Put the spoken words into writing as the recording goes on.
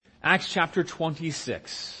Acts chapter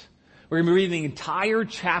 26. We're going to be reading the entire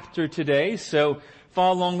chapter today, so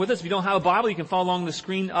follow along with us. If you don't have a Bible, you can follow along the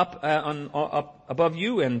screen up above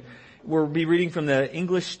you, and we'll be reading from the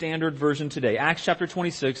English Standard Version today. Acts chapter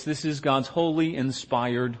 26, this is God's holy,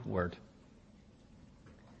 inspired word.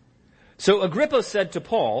 So Agrippa said to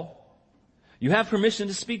Paul, "You have permission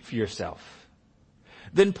to speak for yourself."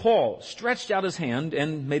 Then Paul stretched out his hand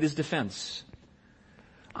and made his defense.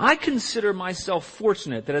 "I consider myself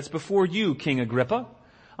fortunate that it's before you, King Agrippa.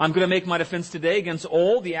 I'm going to make my defense today against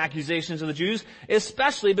all the accusations of the Jews,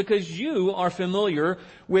 especially because you are familiar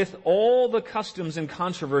with all the customs and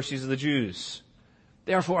controversies of the Jews.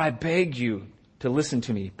 Therefore, I beg you to listen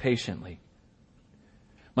to me patiently.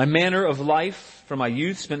 My manner of life from my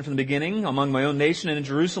youth, spent from the beginning among my own nation and in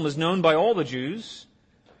Jerusalem, is known by all the Jews.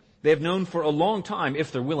 They have known for a long time,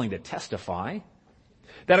 if they're willing to testify,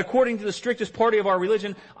 that according to the strictest party of our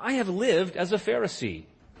religion, I have lived as a Pharisee.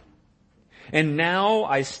 And now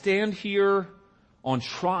I stand here on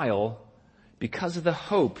trial because of my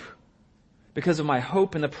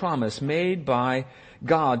hope in the promise made by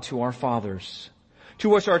God to our fathers, to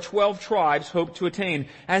which our 12 tribes hope to attain,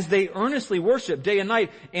 as they earnestly worship day and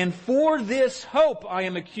night. And for this hope I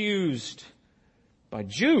am accused by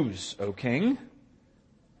Jews, O king.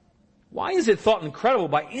 Why is it thought incredible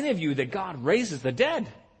by any of you that God raises the dead?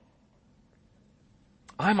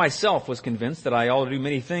 I myself was convinced that I ought to do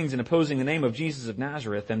many things in opposing the name of Jesus of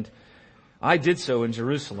Nazareth, and I did so in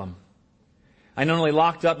Jerusalem. I not only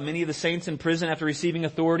locked up many of the saints in prison after receiving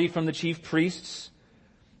authority from the chief priests,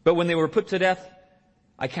 but when they were put to death,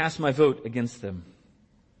 I cast my vote against them.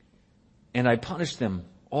 And I punished them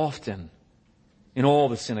often in all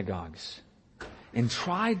the synagogues and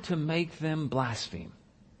tried to make them blaspheme.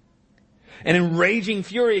 And in raging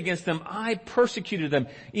fury against them, I persecuted them,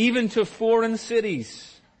 even to foreign cities.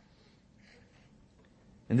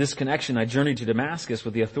 In this connection, I journeyed to Damascus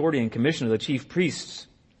with the authority and commission of the chief priests.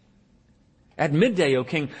 At midday, O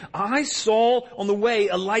king, I saw on the way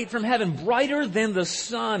a light from heaven, brighter than the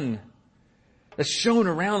sun, that shone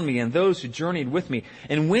around me and those who journeyed with me.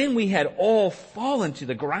 And when we had all fallen to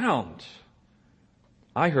the ground,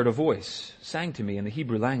 I heard a voice saying to me in the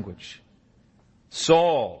Hebrew language,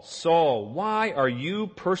 "Saul, Saul, why are you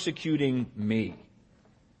persecuting me?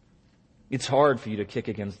 It's hard for you to kick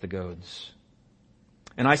against the goads."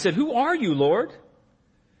 And I said, "Who are you, Lord?"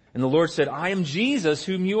 And the Lord said, "I am Jesus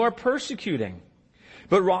whom you are persecuting.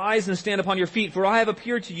 But rise and stand upon your feet, for I have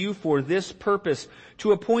appeared to you for this purpose,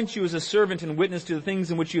 to appoint you as a servant and witness to the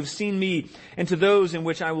things in which you have seen me, and to those in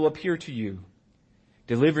which I will appear to you,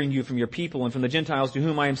 delivering you from your people and from the Gentiles to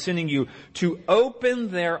whom I am sending you, to open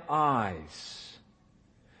their eyes,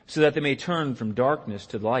 so that they may turn from darkness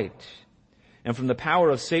to light, and from the power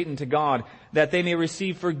of Satan to God, that they may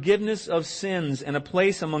receive forgiveness of sins and a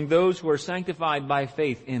place among those who are sanctified by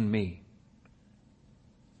faith in me.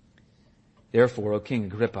 Therefore, O King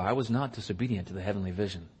Agrippa, I was not disobedient to the heavenly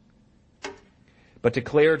vision, but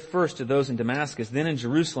declared first to those in Damascus, then in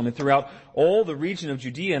Jerusalem, and throughout all the region of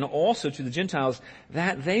Judea, and also to the Gentiles,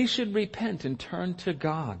 that they should repent and turn to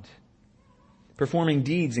God, performing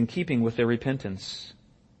deeds in keeping with their repentance.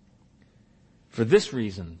 For this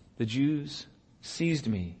reason, the Jews seized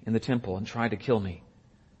me in the temple and tried to kill me.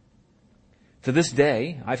 To this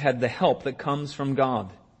day, I've had the help that comes from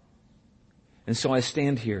God. And so I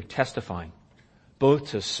stand here testifying,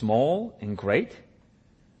 both to small and great,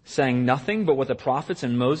 saying nothing but what the prophets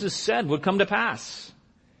and Moses said would come to pass,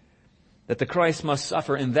 that the Christ must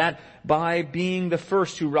suffer, and that by being the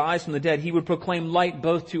first to rise from the dead, he would proclaim light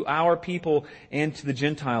both to our people and to the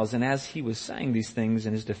Gentiles. And as he was saying these things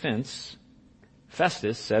in his defense,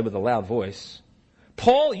 Festus said with a loud voice,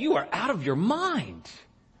 "Paul, you are out of your mind.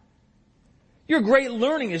 Your great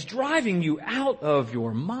learning is driving you out of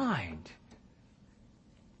your mind."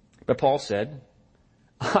 But Paul said,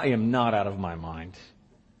 "I am not out of my mind,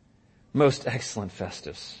 most excellent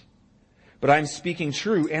Festus, but I am speaking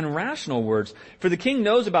true and rational words. For the king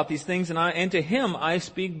knows about these things, and to him I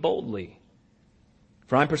speak boldly.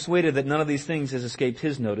 For I am persuaded that none of these things has escaped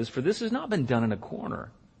his notice, for this has not been done in a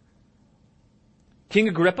corner. King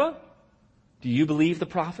Agrippa, do you believe the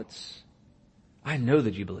prophets? I know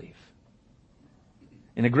that you believe."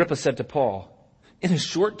 And Agrippa said to Paul, "In a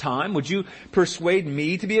short time, would you persuade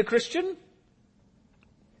me to be a Christian?"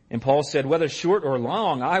 And Paul said, "Whether short or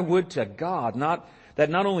long, I would to God, that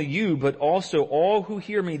not only you, but also all who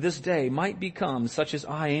hear me this day might become such as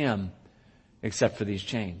I am, except for these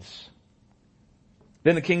chains."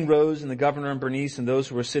 Then the king rose, and the governor and Bernice and those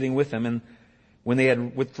who were sitting with him, and when they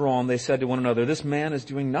had withdrawn, they said to one another, "This man is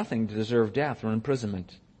doing nothing to deserve death or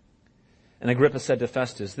imprisonment." And Agrippa said to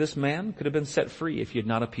Festus, this man could have been set free if he had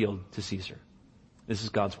not appealed to Caesar. This is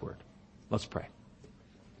God's word. Let's pray.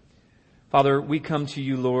 Father, we come to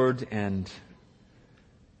you, Lord, and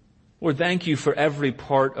Lord, thank you for every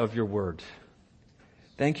part of your word.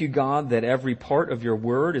 Thank you, God, that every part of your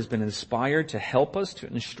word has been inspired to help us, to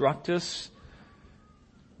instruct us.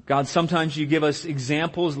 God, sometimes you give us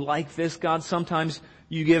examples like this. God, sometimes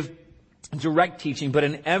you give direct teaching, but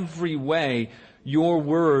in every way, your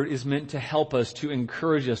word is meant to help us, to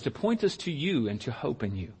encourage us, to point us to you and to hope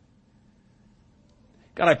in you.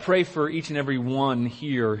 God, I pray for each and every one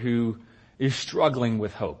here who is struggling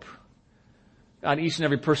with hope. God, each and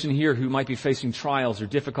every person here who might be facing trials or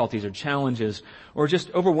difficulties or challenges or just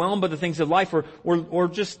overwhelmed by the things of life or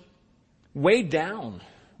just weighed down.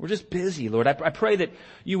 We're just busy, Lord. I pray that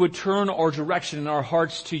you would turn our direction and our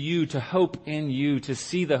hearts to you, to hope in you, to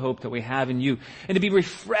see the hope that we have in you, and to be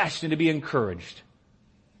refreshed and to be encouraged.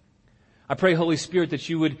 I pray, Holy Spirit, that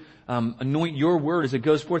you would anoint your word as it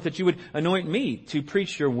goes forth, that you would anoint me to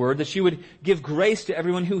preach your word, that you would give grace to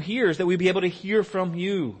everyone who hears, that we'd be able to hear from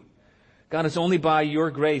you. God, it's only by your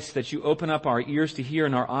grace that you open up our ears to hear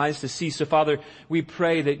and our eyes to see. So, Father, we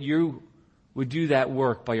pray that you would do that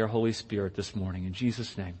work by your Holy Spirit this morning. In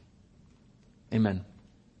Jesus' name, amen.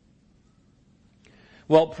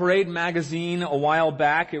 Well, Parade magazine a while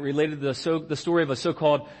back, it related the story of a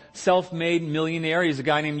so-called self-made millionaire. He's a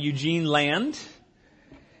guy named Eugene Land,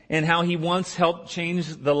 and how he once helped change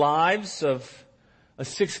the lives of a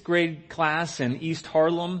 6th grade class in East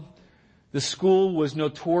Harlem. The school was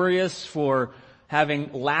notorious for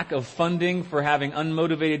having lack of funding, for having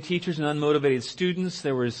unmotivated teachers and unmotivated students.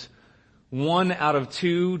 There was 1 out of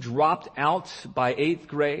 2 dropped out by 8th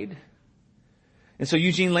grade. And so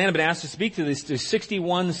Eugene Land had been asked to speak to these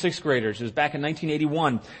 61 6th graders. It was back in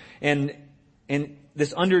 1981. And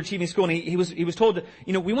this underachieving school, and he was told,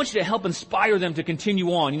 we want you to help inspire them to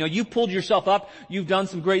continue on. You pulled yourself up. You've done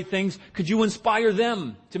some great things. Could you inspire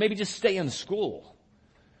them to maybe just stay in school?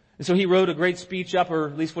 And so he wrote a great speech up, or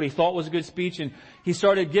at least what he thought was a good speech, and he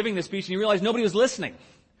started giving the speech, and he realized nobody was listening.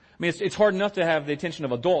 I mean, it's hard enough to have the attention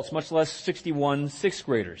of adults, much less 61 6th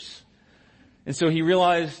graders. And so he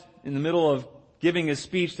realized in the middle of giving his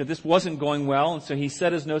speech that this wasn't going well, and so he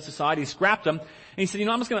set his notes aside, he scrapped them, and he said,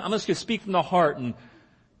 I'm just gonna speak from the heart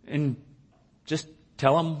and just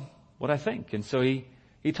tell them what I think. And so he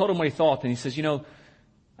told him what he thought, and he says,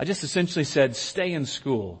 I just essentially said, stay in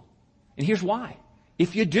school. And here's why.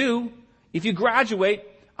 If you graduate,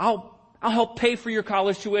 I'll help pay for your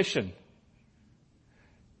college tuition.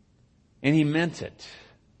 And he meant it.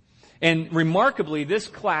 And remarkably, this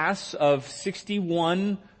class of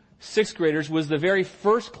 61 6th graders was the very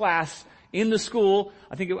first class in the school.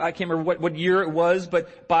 I can't remember what year it was,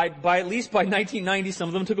 but by at least by 1990, some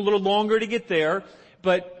of them took a little longer to get there,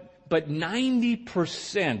 but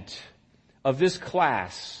 90% of this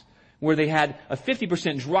class, where they had a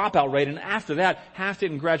 50% dropout rate, and after that, half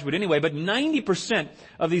didn't graduate anyway, but 90%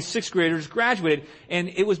 of these 6th graders graduated, and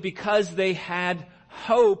it was because they had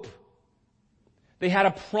hope. They had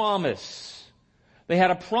a promise. They had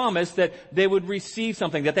a promise that they would receive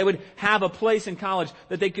something, that they would have a place in college,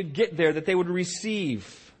 that they could get there, that they would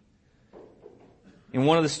receive. And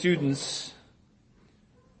one of the students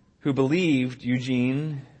who believed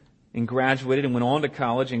Eugene and graduated and went on to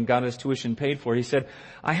college and got his tuition paid for, he said,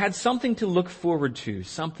 I had something to look forward to,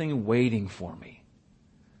 something waiting for me.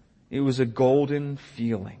 It was a golden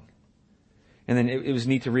feeling. And then it was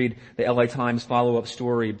neat to read the LA Times follow-up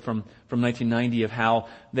story from 1990 of how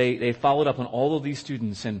they followed up on all of these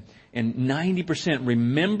students, and 90%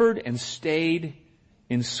 remembered and stayed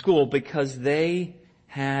in school because they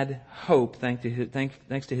had hope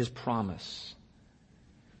thanks to his promise.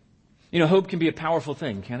 Hope can be a powerful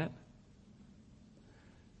thing, can it?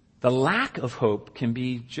 The lack of hope can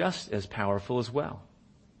be just as powerful as well.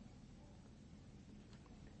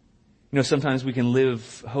 Sometimes we can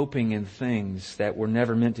live hoping in things that were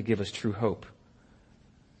never meant to give us true hope.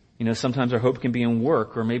 Sometimes our hope can be in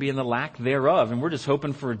work or maybe in the lack thereof, and we're just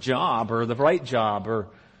hoping for a job or the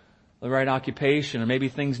right occupation, or maybe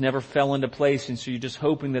things never fell into place, and so you're just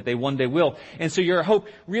hoping that they one day will. And so your hope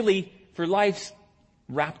really for life's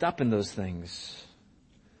wrapped up in those things.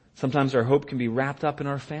 Sometimes our hope can be wrapped up in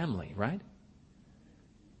our family, right?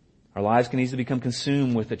 Our lives can easily become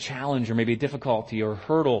consumed with a challenge or maybe a difficulty or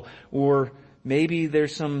hurdle, or maybe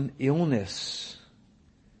there's some illness.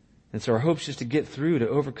 And so our hope's just to get through, to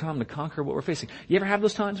overcome, to conquer what we're facing. You ever have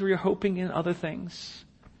those times where you're hoping in other things?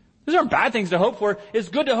 Those aren't bad things to hope for. It's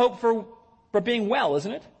good to hope for being well,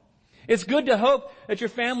 isn't it? It's good to hope that your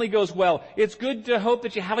family goes well. It's good to hope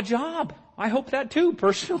that you have a job. I hope that too,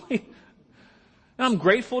 personally. And I'm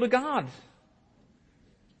grateful to God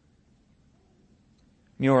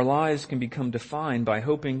Our lives can become defined by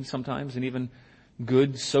hoping sometimes in even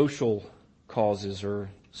good social causes or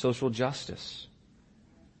social justice.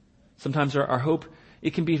 Sometimes our hope,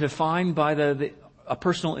 it can be defined by a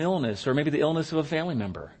personal illness, or maybe the illness of a family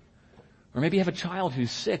member. Or maybe you have a child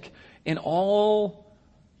who's sick, and all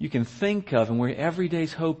you can think of and where every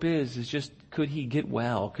day's hope is just, could he get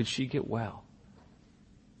well? Could she get well?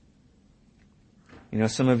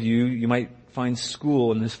 Some of you might find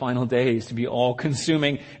school in these final days to be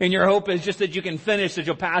all-consuming, and your hope is just that you can finish, that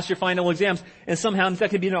you'll pass your final exams, and somehow that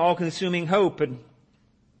could be an all-consuming hope. And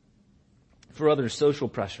for others, social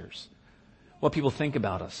pressures, what people think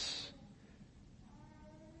about us.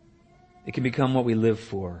 It can become what we live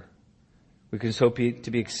for. We can just hope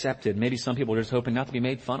to be accepted. Maybe some people are just hoping not to be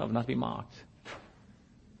made fun of, not to be mocked.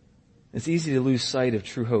 It's easy to lose sight of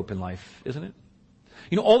true hope in life, isn't it?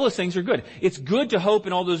 All those things are good. It's good to hope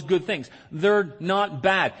in all those good things. They're not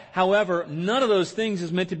bad. However, none of those things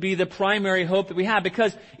is meant to be the primary hope that we have,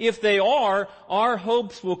 because if they are, our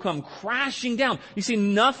hopes will come crashing down. You see,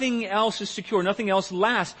 nothing else is secure. Nothing else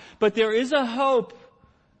lasts. But there is a hope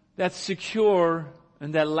that's secure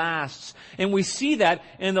and that lasts. And we see that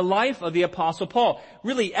in the life of the Apostle Paul.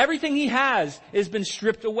 Really, everything he has been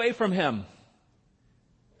stripped away from him.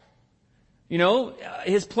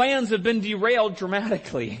 His plans have been derailed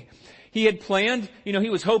dramatically. He had planned, he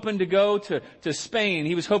was hoping to go to Spain.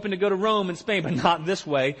 He was hoping to go to Rome and Spain, but not this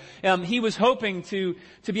way. He was hoping to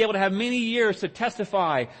be able to have many years to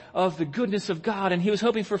testify of the goodness of God, and he was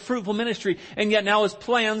hoping for fruitful ministry, and yet now his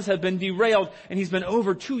plans have been derailed, and he's been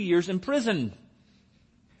over 2 years in prison.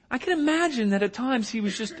 I can imagine that at times he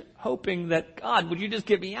was just hoping that, God, would you just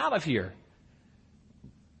get me out of here?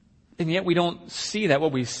 And yet we don't see that.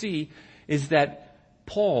 What we see is that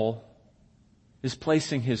Paul is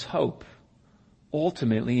placing his hope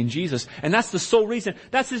ultimately in Jesus. And that's the sole reason.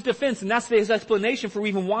 That's his defense, and that's his explanation for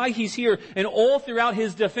even why he's here. And all throughout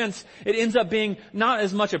his defense, it ends up being not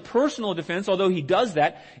as much a personal defense, although he does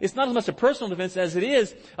that. It's not as much a personal defense as it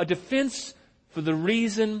is a defense for the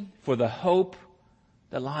reason, for the hope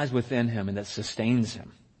that lies within him and that sustains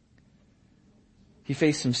him. He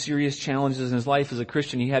faced some serious challenges in his life as a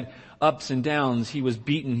Christian. He had ups and downs. He was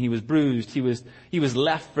beaten. He was bruised. He was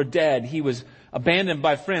left for dead. He was abandoned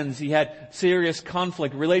by friends. He had serious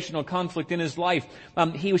conflict, relational conflict in his life.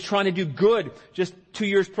 He was trying to do good just 2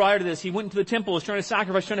 years prior to this. He went into the temple, was trying to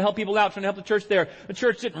sacrifice, trying to help people out, trying to help the church there. The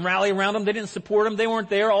church didn't rally around him. They didn't support him. They weren't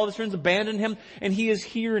there. All his friends abandoned him. And he is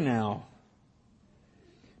here now.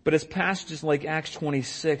 But it's passages like Acts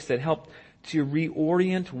 26 that help to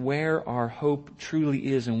reorient where our hope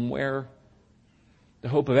truly is and where the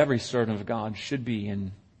hope of every servant of God should be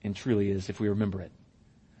and truly is if we remember it.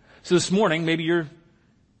 So this morning, maybe you're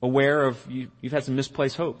aware of, you've had some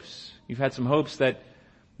misplaced hopes. You've had some hopes that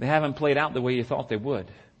they haven't played out the way you thought they would.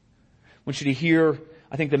 I want you to hear,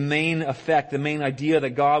 I think, the main effect, the main idea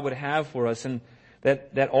that God would have for us, and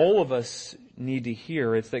that all of us need to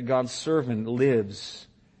hear. It's that God's servant lives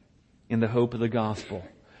in the hope of the gospel.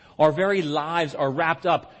 Our very lives are wrapped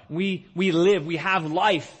up. We have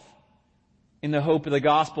life in the hope of the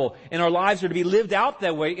gospel. And our lives are to be lived out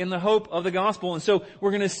that way in the hope of the gospel. And so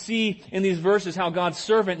we're going to see in these verses how God's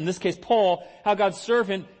servant, in this case Paul, how God's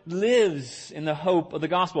servant lives in the hope of the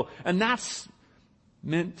gospel. And that's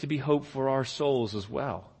meant to be hope for our souls as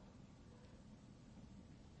well.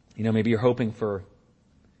 Maybe you're hoping for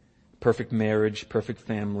perfect marriage, perfect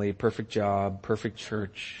family, perfect job, perfect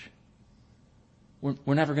church.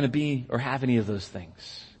 We're never going to be or have any of those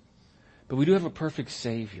things. But we do have a perfect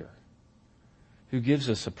Savior who gives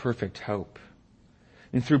us a perfect hope.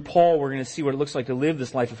 And through Paul, we're going to see what it looks like to live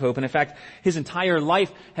this life of hope. And in fact, his entire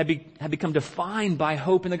life had become defined by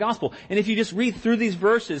hope in the gospel. And if you just read through these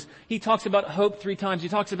verses, he talks about hope 3 times. He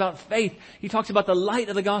talks about faith. He talks about the light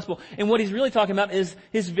of the gospel. And what he's really talking about is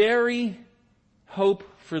his very hope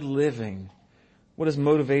for living, what his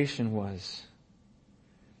motivation was.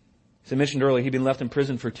 As I mentioned earlier, he'd been left in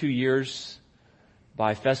prison for 2 years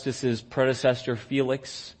by Festus's predecessor,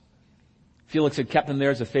 Felix. Felix had kept him there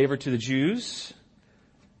as a favor to the Jews.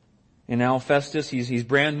 And now Festus, he's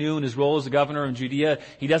brand new in his role as the governor of Judea.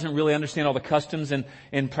 He doesn't really understand all the customs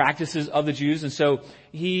and practices of the Jews. And so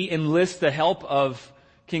he enlists the help of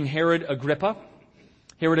King Herod Agrippa.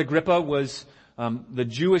 Herod Agrippa was the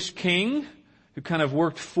Jewish king who kind of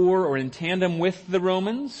worked for or in tandem with the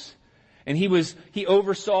Romans. And he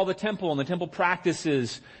oversaw the temple and the temple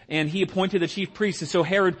practices, and he appointed the chief priests. And so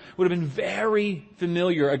Herod would have been very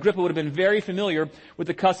familiar, Agrippa would have been very familiar with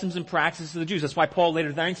the customs and practices of the Jews. That's why Paul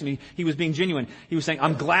later thanks him. He was being genuine. He was saying,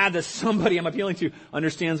 I'm glad that somebody I'm appealing to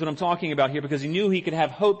understands what I'm talking about here, because he knew he could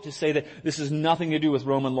have hope to say that this has nothing to do with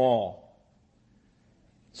Roman law.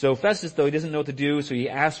 So Festus, though, he doesn't know what to do, so he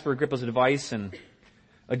asks for Agrippa's advice. And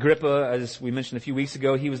Agrippa, as we mentioned a few weeks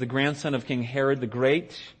ago, he was the grandson of King Herod the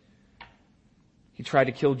Great. He tried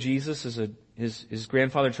to kill Jesus his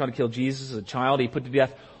grandfather tried to kill Jesus as a child. He put to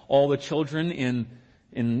death all the children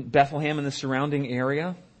in Bethlehem and the surrounding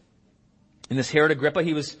area. And this Herod Agrippa,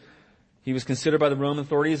 he was considered by the Roman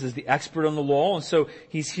authorities as the expert on the law, and so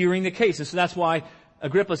he's hearing the case. And so that's why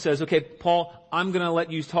Agrippa says, okay, Paul, I'm going to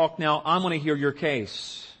let you talk now. I'm going to hear your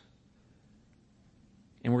case.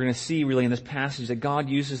 And we're going to see really in this passage that God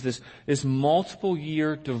uses this multiple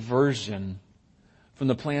year diversion from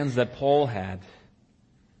the plans that Paul had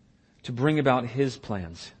to bring about his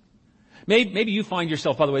plans. Maybe you find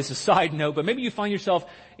yourself, by the way, it's a side note, but maybe you find yourself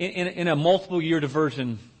in a multiple year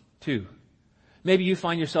diversion too. Maybe you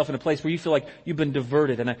find yourself in a place where you feel like you've been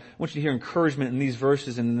diverted. And I want you to hear encouragement in these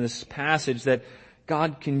verses and in this passage that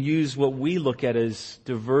God can use what we look at as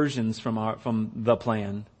diversions from the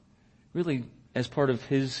plan, really as part of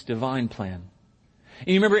His divine plan. And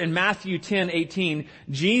you remember in Matthew 10:18,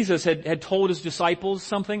 Jesus had told His disciples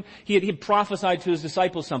something. He had prophesied to His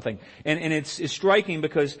disciples something. And it's striking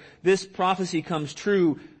because this prophecy comes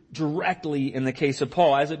true directly in the case of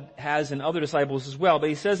Paul, as it has in other disciples as well. But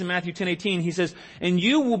he says in Matthew 10:18, he says, "And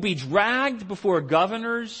you will be dragged before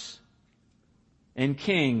governors and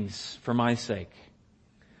kings for my sake,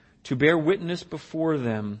 to bear witness before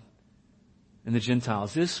them and the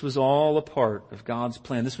Gentiles." This was all a part of God's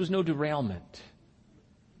plan. This was no derailment.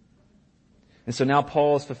 And so now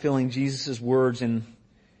Paul is fulfilling Jesus' words, and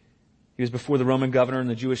he was before the Roman governor and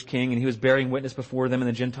the Jewish king, and he was bearing witness before them and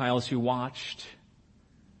the Gentiles who watched.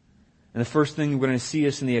 And the first thing we're going to see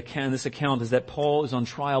us in this account is that Paul is on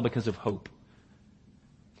trial because of hope.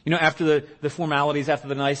 You know, after the formalities, after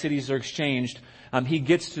the niceties are exchanged, he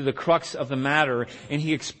gets to the crux of the matter, and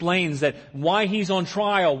he explains that why he's on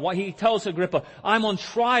trial. Why he tells Agrippa, "I'm on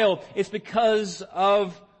trial. It's because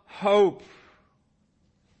of hope."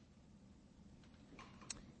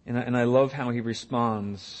 And I love how he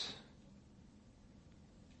responds.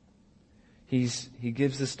 He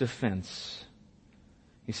gives this defense.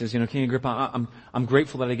 He says, King Agrippa, I'm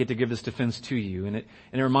grateful that I get to give this defense to you. And it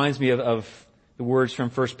reminds me of the words from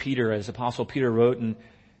 1 Peter, as Apostle Peter wrote in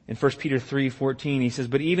 1 Peter 3:14. He says,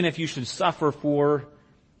 "But even if you should suffer for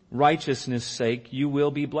righteousness' sake, you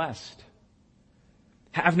will be blessed.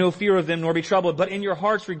 Have no fear of them, nor be troubled, but in your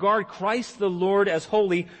hearts regard Christ the Lord as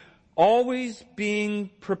holy, always being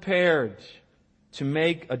prepared to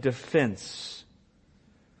make a defense."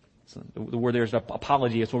 So the word there is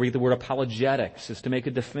apology. It's where we get the word apologetics, is to make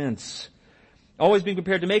a defense. Always being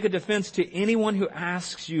prepared to make a defense to anyone who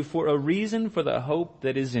asks you for a reason for the hope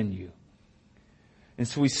that is in you. And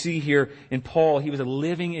so we see here in Paul, he was a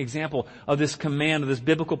living example of this command, of this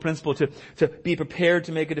biblical principle to be prepared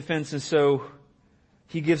to make a defense. And so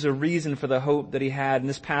he gives a reason for the hope that he had. In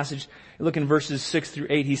this passage, look in verses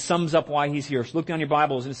 6-8, he sums up why he's here. So look down your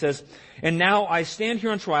Bibles, and it says, "And now I stand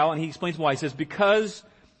here on trial," and he explains why. He says, "Because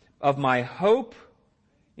of my hope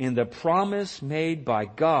in the promise made by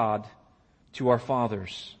God to our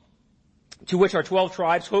fathers, to which our 12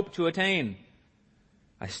 tribes hope to attain.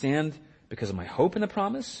 I stand because of my hope in the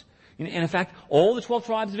promise." And in fact, all the 12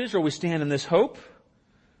 tribes of Israel, we stand in this hope,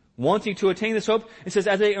 wanting to attain this hope. It says,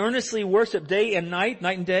 "As they earnestly worship day and night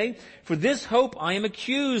and day, for this hope I am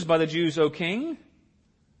accused by the Jews, O king." And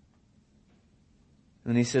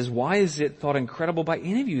then he says, "Why is it thought incredible by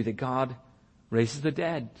any of you that God raises the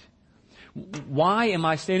dead?" Why am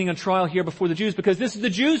I standing on trial here before the Jews? Because this is the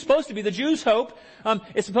Jews' supposed to be, the Jews' hope.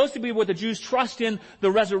 It's supposed to be what the Jews trust in, the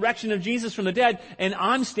resurrection of Jesus from the dead. And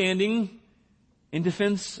I'm standing in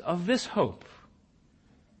defense of this hope.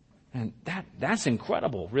 And that's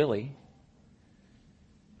incredible, really.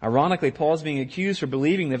 Ironically, Paul's being accused for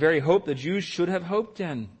believing the very hope the Jews should have hoped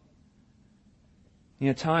in.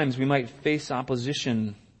 At times we might face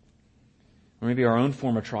opposition, or maybe our own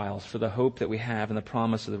form of trials, for the hope that we have in the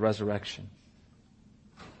promise of the resurrection.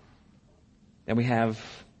 That we have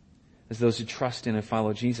as those who trust in and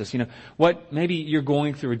follow Jesus. Maybe you're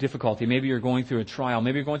going through a difficulty, maybe you're going through a trial,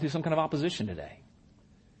 maybe you're going through some kind of opposition today.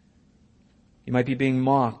 You might be being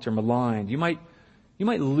mocked or maligned. You might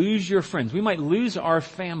lose your friends. We might lose our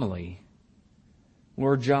family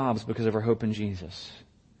or jobs because of our hope in Jesus.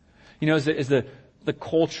 As the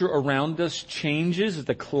culture around us changes, as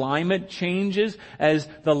the climate changes, as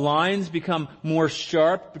the lines become more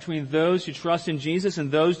sharp between those who trust in Jesus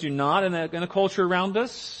and those who do not in the culture around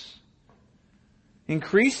us,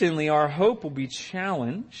 increasingly our hope will be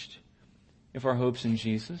challenged if our hope's in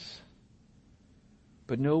Jesus.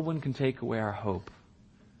 But no one can take away our hope,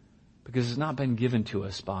 because it's not been given to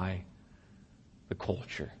us by the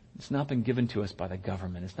culture. It's not been given to us by the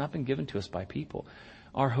government. It's not been given to us by people.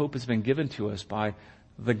 Our hope has been given to us by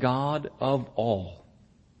the God of all,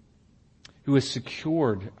 who has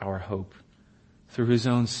secured our hope through his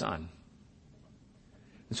own Son.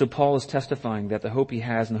 And so Paul is testifying that the hope he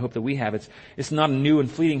has and the hope that we have, it's not a new and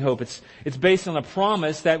fleeting hope. It's based on a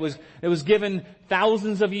promise that was given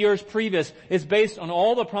thousands of years previous. It's based on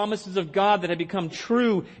all the promises of God that had become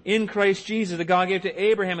true in Christ Jesus, that God gave to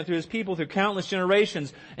Abraham and through his people through countless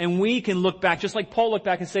generations. And we can look back, just like Paul looked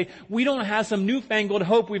back and say, we don't have some newfangled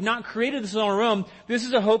hope. We've not created this on our own. This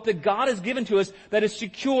is a hope that God has given to us that is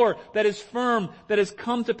secure, that is firm, that has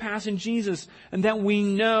come to pass in Jesus, and that we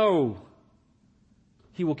know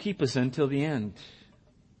he will keep us until the end.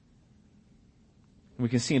 We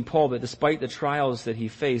can see in Paul that despite the trials that he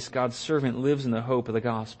faced, God's servant lives in the hope of the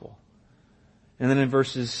gospel. And then in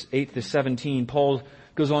verses 8 to 17, Paul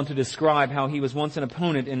goes on to describe how he was once an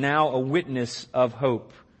opponent and now a witness of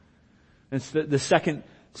hope. And it's the second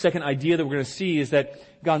idea that we're going to see is that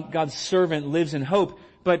God's servant lives in hope.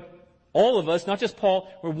 But all of us, not just Paul,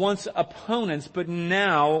 were once opponents, but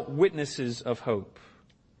now witnesses of hope.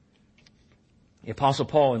 The Apostle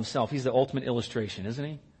Paul himself, he's the ultimate illustration, isn't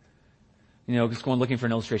he? You know, just going looking for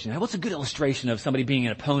an illustration. What's a good illustration of somebody being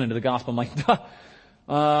an opponent of the gospel? I'm like,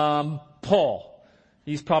 Paul.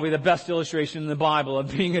 He's probably the best illustration in the Bible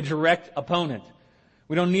of being a direct opponent.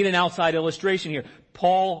 We don't need an outside illustration here.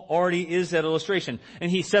 Paul already is that illustration. And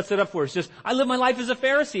he sets it up for us. Just, I lived my life as a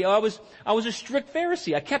Pharisee. I was a strict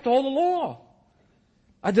Pharisee. I kept all the law.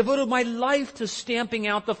 I devoted my life to stamping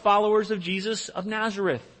out the followers of Jesus of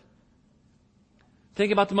Nazareth.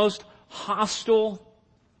 Think about the most hostile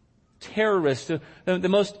terrorist, the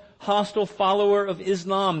most hostile follower of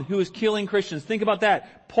Islam who is killing Christians. Think about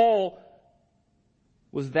that. Paul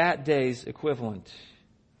was that day's equivalent.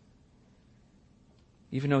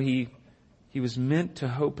 Even though he was meant to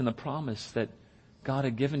hope in the promise that God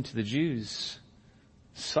had given to the Jews,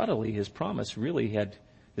 subtly his promise really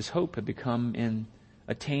his hope had become in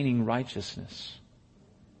attaining righteousness.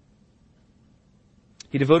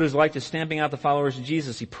 He devoted his life to stamping out the followers of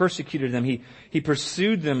Jesus. He persecuted them. He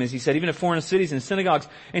pursued them, as he said, even in foreign cities and synagogues.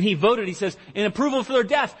 And he voted, he says, in approval for their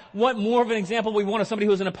death. What more of an example we want of somebody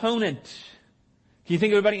who is an opponent? Can you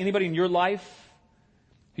think of anybody in your life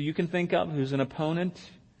who you can think of who's an opponent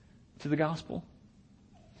to the gospel?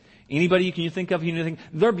 Anybody can you think of?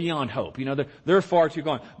 They're beyond hope. You know, they're far too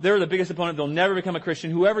gone. They're the biggest opponent. They'll never become a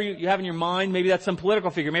Christian. Whoever you have in your mind, maybe that's some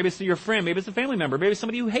political figure. Maybe it's your friend. Maybe it's a family member. Maybe it's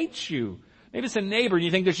somebody who hates you. Maybe it's a neighbor and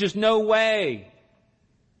you think there's just no way.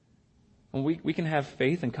 Well, we can have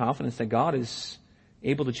faith and confidence that God is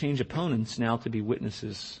able to change opponents now to be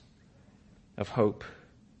witnesses of hope.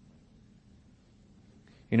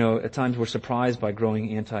 You know, at times we're surprised by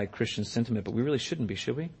growing anti-Christian sentiment, but we really shouldn't be,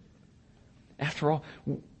 should we? After all,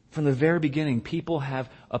 from the very beginning, people have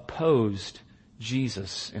opposed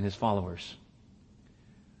Jesus and his followers.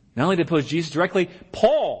 Not only did they oppose Jesus directly,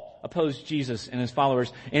 Paul opposed Jesus and his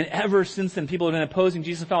followers. And ever since then, people have been opposing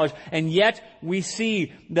Jesus and followers. And yet, we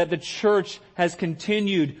see that the church has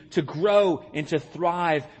continued to grow and to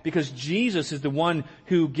thrive because Jesus is the one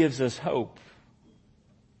who gives us hope.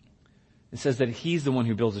 It says that he's the one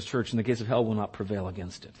who builds his church and the gates of hell will not prevail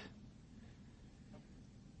against it.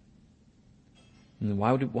 And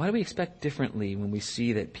why do we expect differently when we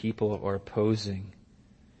see that people are opposing?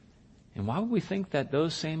 And why would we think that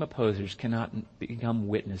those same opposers cannot become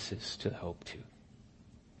witnesses to the hope too?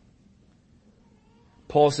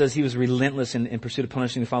 Paul says he was relentless in pursuit of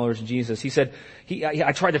punishing the followers of Jesus. He said,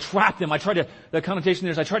 I tried to trap them. The connotation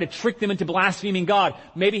there is I tried to trick them into blaspheming God.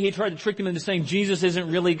 Maybe he tried to trick them into saying Jesus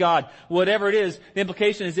isn't really God. Whatever it is, the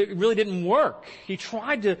implication is it really didn't work. He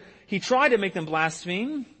tried to make them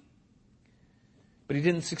blaspheme, but he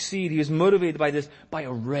didn't succeed. He was motivated by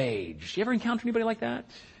a rage. You ever encounter anybody like that?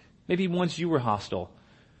 Maybe once you were hostile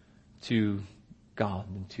to God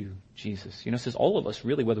and to Jesus. You know, it says all of us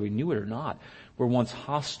really, whether we knew it or not, were once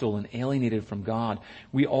hostile and alienated from God.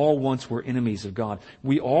 We all once were enemies of God.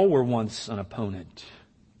 We all were once an opponent.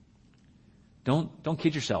 Don't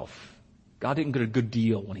kid yourself. God didn't get a good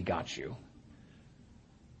deal when he got you.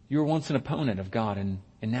 You were once an opponent of God, and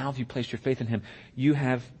now if you place your faith in him, you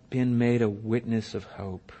have been made a witness of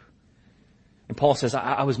hope. And Paul says,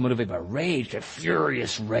 I was motivated by rage, a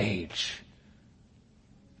furious rage.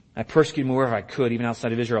 I persecuted him wherever I could, even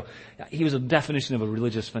outside of Israel. He was a definition of a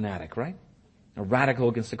religious fanatic, right? A radical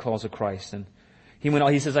against the cause of Christ. And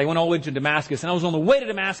he says, I went all the way to Damascus, and I was on the way to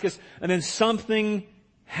Damascus, and then something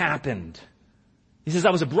happened. He says,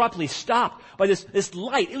 I was abruptly stopped by this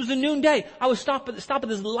light. It was a noonday. I was stopped by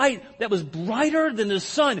this light that was brighter than the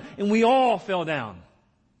sun, and we all fell down.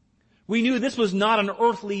 We knew this was not an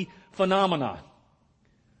earthly phenomenon.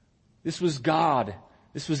 This was God.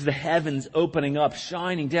 This was the heavens opening up,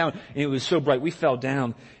 shining down, and it was so bright. We fell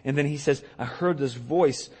down. And then he says, I heard this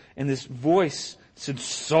voice, and this voice said,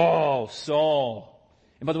 Saul, Saul.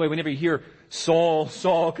 And by the way, whenever you hear Saul,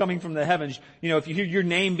 Saul coming from the heavens, if you hear your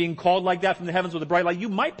name being called like that from the heavens with a bright light, you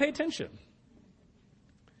might pay attention.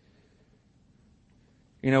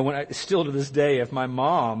 Still to this day, if my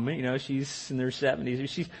mom, she's in her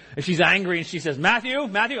 70s, if she's angry and she says, Matthew,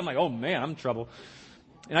 I'm like, oh man, I'm in trouble.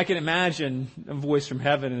 And I can imagine a voice from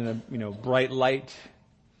heaven and a, bright light.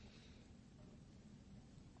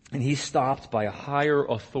 And he's stopped by a higher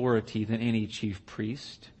authority than any chief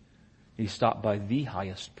priest. He's stopped by the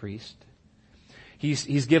highest priest.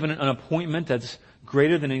 He's given an appointment that's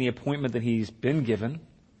greater than any appointment that he's been given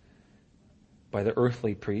by the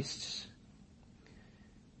earthly priests.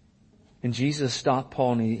 And Jesus stopped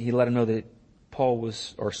Paul and he let him know that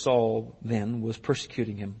Saul then was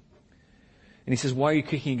persecuting him. And he says, why are you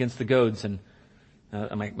kicking against the goads? And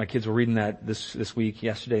my kids were reading that this week.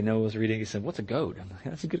 Yesterday, Noah was reading. He said, what's a goad? I'm like,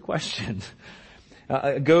 that's a good question.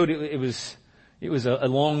 A goad, it was a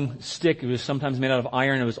long stick. It was sometimes made out of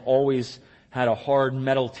iron. It was always had a hard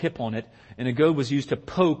metal tip on it. And a goad was used to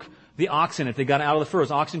poke the oxen if they got out of the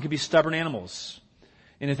furrows. Oxen could be stubborn animals.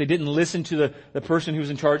 And if they didn't listen to the person who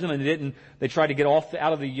was in charge of them, and they tried to get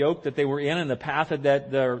out of the yoke that they were in and the path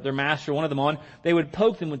that their master wanted them on, they would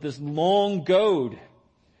poke them with this long goad.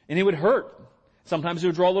 And it would hurt. Sometimes it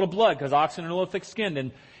would draw a little blood because oxen are a little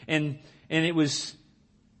thick-skinned. And it was,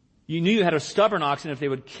 you knew you had a stubborn oxen if they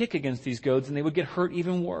would kick against these goads, and they would get hurt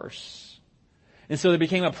even worse. And so there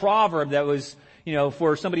became a proverb that was,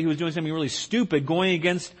 for somebody who was doing something really stupid, going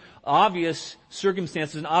against obvious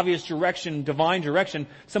circumstances, an obvious direction, divine direction.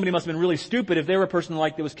 Somebody must have been really stupid if they were a person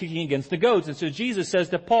that was kicking against the goads. And so Jesus says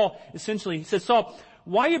to Paul, essentially, he says, Saul,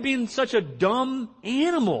 why are you being such a dumb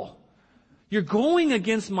animal? You're going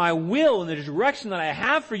against my will in the direction that I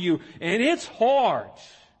have for you, and it's hard.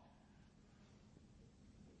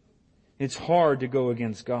 It's hard to go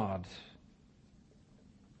against God,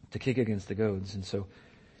 to kick against the goads. And so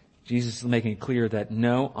Jesus is making it clear that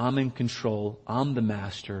no, I'm in control. I'm the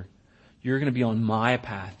master. You're going to be on my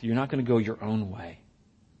path. You're not going to go your own way.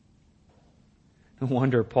 No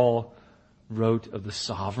wonder Paul wrote of the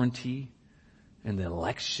sovereignty and the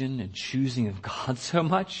election and choosing of God so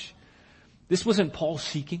much. This wasn't Paul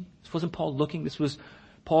seeking. This wasn't Paul looking. This was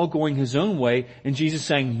Paul going his own way and Jesus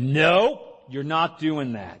saying, no, you're not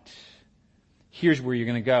doing that. Here's where you're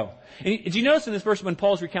going to go. And did you notice in this verse when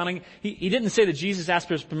Paul's recounting, he didn't say that Jesus asked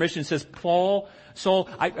for his permission. He says, Saul,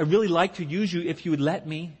 I really like to use you if you would let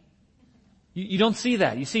me. You don't see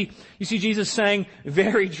that. You see Jesus saying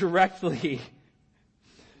very directly,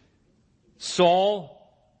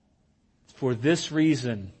 Saul, for this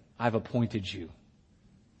reason I've appointed you.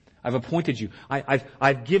 I've appointed you.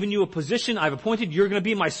 I've given you a position. I've appointed. You're going to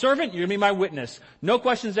be my servant. You're going to be my witness. No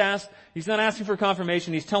questions asked. He's not asking for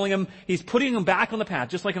confirmation. He's telling him, he's putting him back on the path,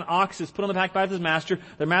 just like an ox is put on the path by his master.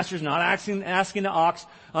 The master's not asking the ox,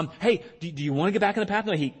 hey, do you want to get back on the path?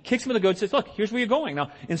 No, he kicks him in the goat and says, look, here's where you're going.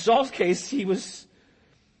 Now, in Saul's case, he was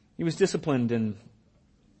disciplined and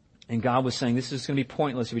God was saying, this is going to be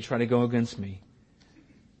pointless if you try to go against me.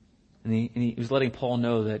 And he was letting Paul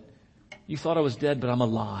know that you thought I was dead, but I'm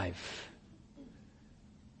alive.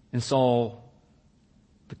 And Saul,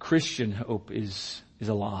 the Christian hope is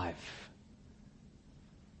alive.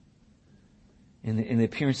 In the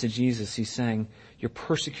appearance of Jesus, he's saying, you're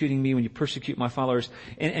persecuting me when you persecute my followers.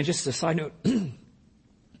 And just as a side note,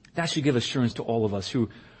 that should give assurance to all of us who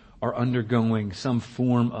are undergoing some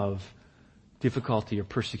form of difficulty or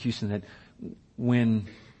persecution, that when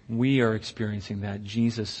we are experiencing that,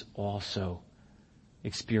 Jesus also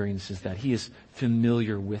experiences that. He is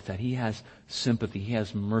familiar with that. He has sympathy. He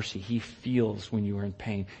has mercy. He feels when you are in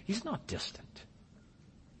pain. He's not distant.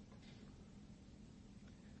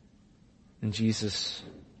 And Jesus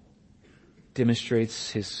demonstrates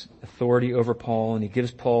his authority over Paul, and he gives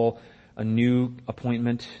Paul a new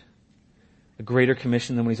appointment, a greater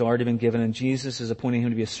commission than what he's already been given. And Jesus is appointing him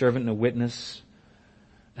to be a servant and a witness.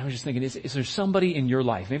 And I was just thinking, is there somebody in your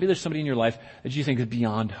life, maybe there's somebody in your life that you think is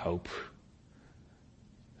beyond hope,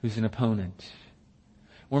 who's an opponent?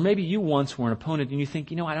 Or maybe you once were an opponent and you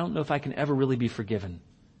think, I don't know if I can ever really be forgiven.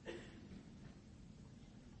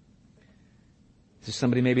 Is there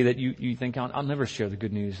somebody maybe that you think, I'll never share the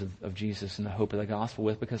good news of Jesus and the hope of the gospel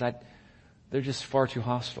with because they're just far too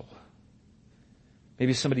hostile.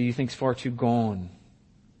 Maybe somebody you think is far too gone.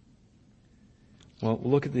 Well,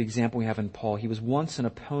 look at the example we have in Paul. He was once an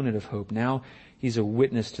opponent of hope. Now he's a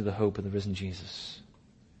witness to the hope of the risen Jesus.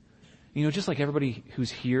 Just like everybody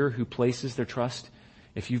who's here who places their trust,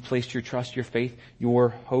 if you've placed your trust, your faith, your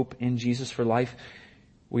hope in Jesus for life,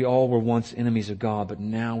 we all were once enemies of God, but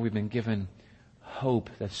now we've been given hope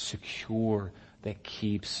that's secure, that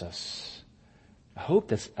keeps us. A hope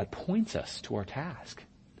that points us to our task.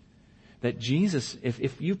 That Jesus,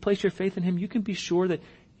 if you've placed your faith in Him, you can be sure that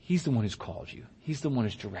He's the one who's called you. He's the one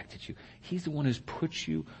who's directed you. He's the one who's put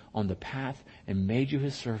you on the path and made you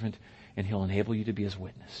His servant, and He'll enable you to be His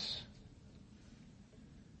witness.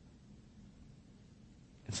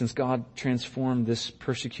 And since God transformed this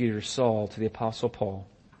persecutor Saul to the Apostle Paul,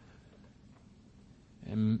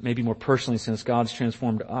 and maybe more personally, since God's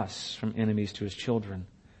transformed us from enemies to His children,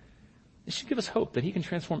 this should give us hope that He can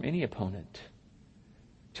transform any opponent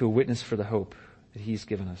to a witness for the hope that He's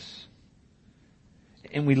given us.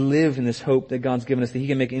 And we live in this hope that God's given us, that He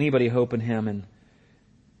can make anybody hope in Him.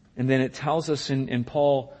 And then it tells us in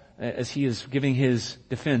Paul, as he is giving his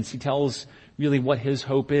defense, he tells really what his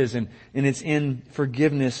hope is. And it's in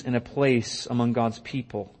forgiveness and a place among God's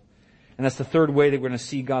people. And that's the third way that we're going to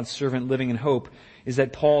see God's servant living in hope, is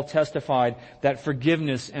that Paul testified that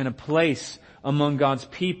forgiveness and a place among God's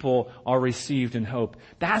people are received in hope.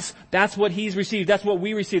 That's what he's received. That's what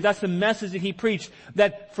we received. That's the message that he preached.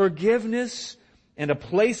 That forgiveness and a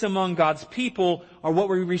place among God's people are what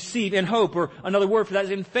we receive in hope. Or another word for that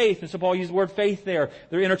is in faith. And so Paul used the word faith there.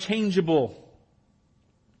 They're interchangeable.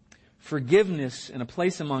 Forgiveness and a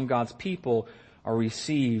place among God's people are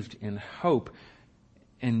received in hope.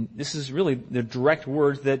 And this is really the direct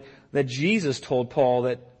words that Jesus told Paul,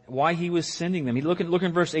 that why He was sending them. Look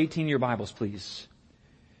in verse 18 of your Bibles, please.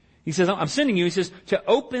 He says, I'm sending you, He says, to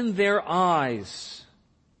open their eyes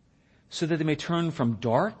so that they may turn from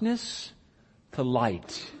darkness to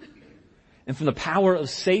light, and from the power of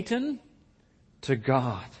Satan to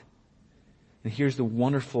God. And here's the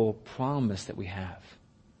wonderful promise that we have.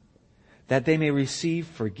 That they may receive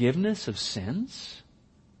forgiveness of sins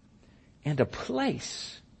and a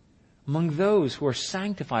place among those who are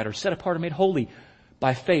sanctified or set apart or made holy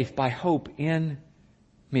by faith, by hope in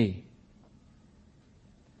me.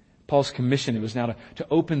 Paul's commission, it was now to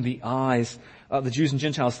open the eyes of the Jews and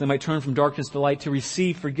Gentiles so they might turn from darkness to light, to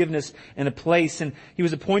receive forgiveness and a place. And he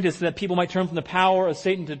was appointed so that people might turn from the power of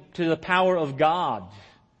Satan to the power of God.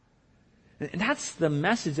 And that's the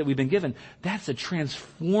message that we've been given. That's a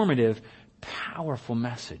transformative, powerful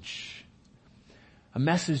message. A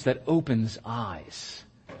message that opens eyes,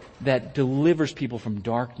 that delivers people from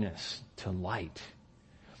darkness to light,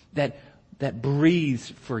 that breathes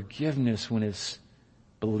forgiveness when it's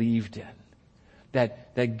believed in,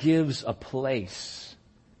 that gives a place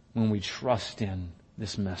when we trust in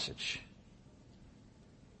this message.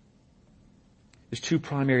 There's two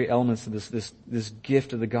primary elements of this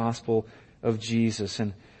gift of the gospel of Jesus,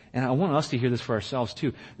 and I want us to hear this for ourselves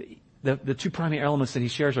too. The two primary elements that he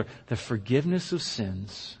shares are the forgiveness of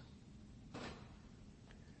sins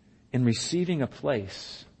and receiving a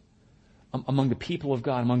place among the people of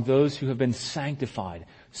God, among those who have been sanctified,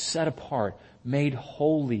 set apart, made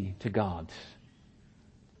holy to God.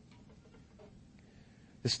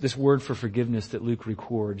 This word for forgiveness that Luke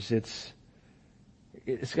records, it's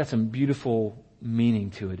got some beautiful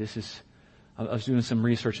meaning to it. I was doing some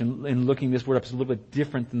research and looking this word up. It's a little bit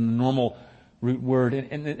different than the normal root word.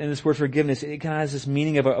 And this word forgiveness, it kind of has this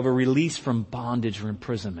meaning of a release from bondage or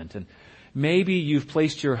imprisonment. And maybe you've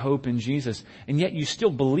placed your hope in Jesus, and yet you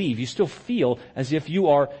still believe, you still feel as if you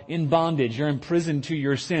are in bondage, you're imprisoned to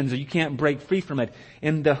your sins, or you can't break free from it.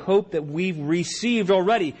 And the hope that we've received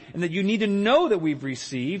already, and that you need to know that we've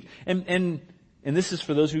received, and this is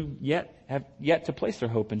for those who have yet to place their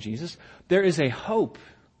hope in Jesus, there is a hope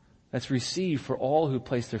that's received for all who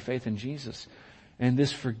place their faith in Jesus. And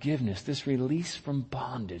this forgiveness, this release from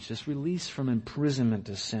bondage, this release from imprisonment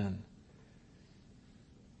to sin.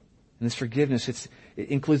 And this forgiveness, it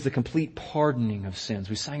includes the complete pardoning of sins.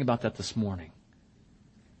 We sang about that this morning.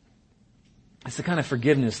 It's the kind of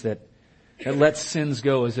forgiveness that lets sins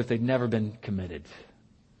go as if they'd never been committed.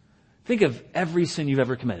 Think of every sin you've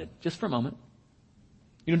ever committed, just for a moment.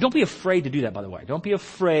 Don't be afraid to do that, by the way. Don't be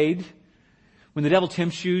afraid when the devil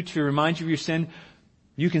tempts you to remind you of your sin.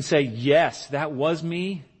 You can say, yes, that was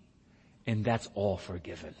me, and that's all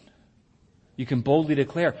forgiven. You can boldly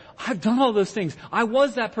declare, I've done all those things. I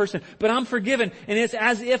was that person, but I'm forgiven. And it's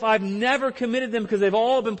as if I've never committed them because they've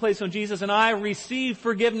all been placed on Jesus and I receive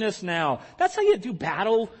forgiveness now. That's how you do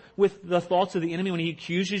battle with the thoughts of the enemy when he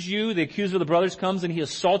accuses you. The accuser of the brothers comes and he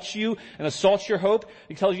assaults you and assaults your hope.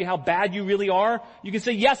 He tells you how bad you really are. You can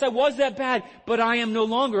say, yes, I was that bad, but I am no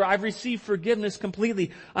longer. I've received forgiveness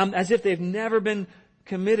completely, as if they've never been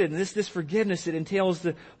committed. And this forgiveness, it entails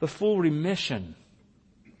the full remission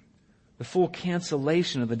the full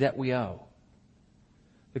cancellation of the debt we owe,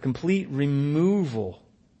 the complete removal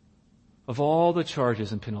of all the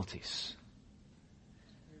charges and penalties.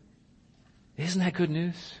 Isn't that good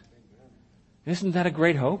news? Isn't that a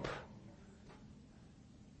great hope?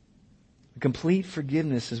 Complete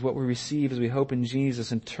forgiveness is what we receive as we hope in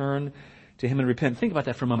Jesus and turn to Him and repent. Think about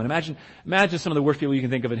that for a moment. Imagine some of the worst people you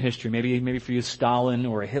can think of in history. Maybe for you Stalin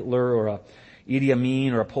or a Hitler or a Idi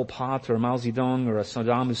Amin or a Pol Pot or a Mao Zedong or a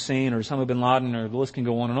Saddam Hussein or Osama bin Laden, or the list can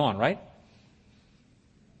go on and on, right?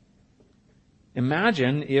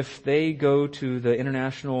 Imagine if they go to the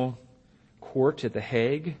International Court at The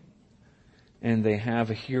Hague and they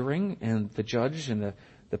have a hearing, and the judge and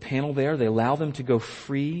the panel there, they allow them to go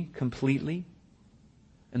free completely,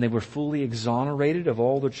 and they were fully exonerated of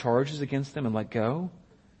all the charges against them and let go,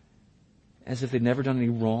 as if they'd never done any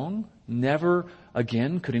wrong. Never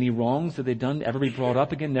again could any wrongs that they'd done ever be brought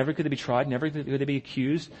up again. Never could they be tried. Never could they be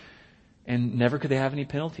accused. And never could they have any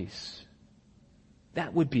penalties.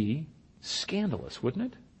 That would be scandalous,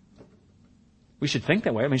 wouldn't it? We should think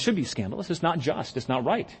that way. I mean, it should be scandalous. It's not just. It's not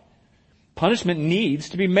right. Punishment needs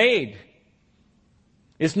to be made.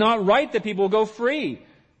 It's not right that people go free.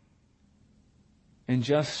 And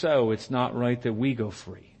just so, it's not right that we go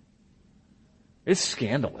free. It's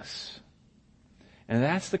scandalous. And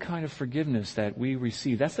that's the kind of forgiveness that we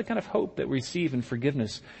receive. That's the kind of hope that we receive in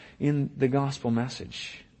forgiveness in the gospel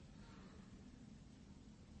message.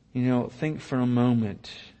 You know, think for a moment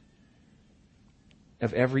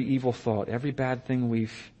of every evil thought, every bad thing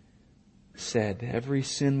we've said, every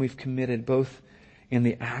sin we've committed, both in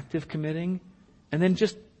the act of committing and then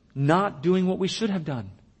just not doing what we should have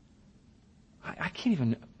done. I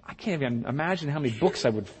can't even imagine how many books I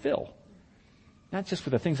would fill. Not just for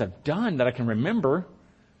the things I've done that I can remember,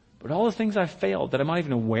 but all the things I've failed that I'm not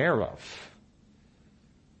even aware of.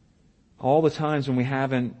 All the times when we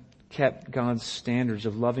haven't kept God's standards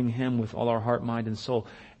of loving Him with all our heart, mind, and soul.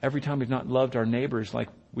 Every time we've not loved our neighbors like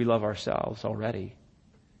we love ourselves already.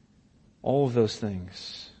 All of those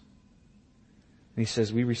things. And He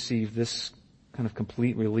says we receive this kind of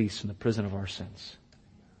complete release from the prison of our sins.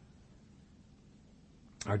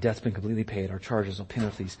 Our debt's been completely paid. Our charges and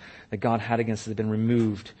penalties that God had against us have been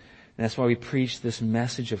removed. And that's why we preach this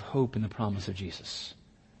message of hope in the promise of Jesus.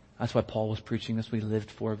 That's why Paul was preaching. That's what he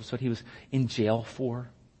lived for. That's what he was in jail for.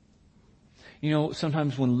 You know,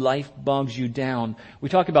 sometimes when life bogs you down, we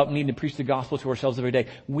talk about needing to preach the gospel to ourselves every day.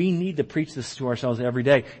 We need to preach this to ourselves every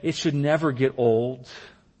day. It should never get old,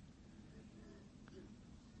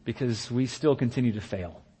 because we still continue to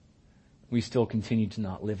fail. We still continue to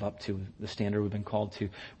not live up to the standard we've been called to.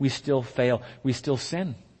 We still fail. We still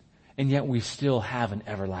sin. And yet we still have an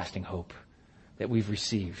everlasting hope that we've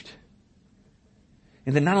received.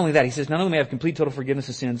 And then not only that, he says, not only may we have complete total forgiveness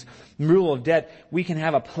of sins, removal of debt, we can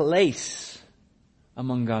have a place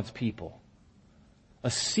among God's people. A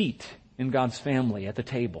seat in God's family at the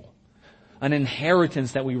table. An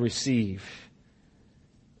inheritance that we receive.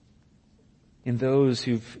 In those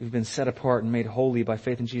who've been set apart and made holy by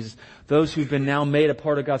faith in Jesus, those who've been now made a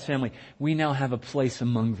part of God's family, we now have a place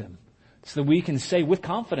among them. So that we can say with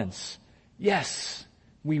confidence, yes,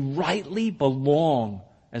 we rightly belong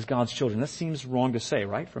as God's children. That seems wrong to say,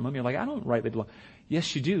 right? For a moment you're like, I don't rightly belong.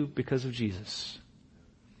 Yes, you do, because of Jesus.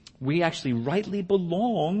 We actually rightly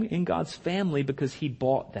belong in God's family because He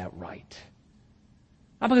bought that right.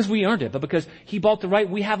 Not because we earned it, but because He bought the right.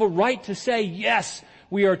 We have a right to say, yes,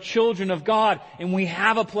 we are children of God, and we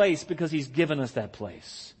have a place because He's given us that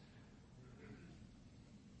place.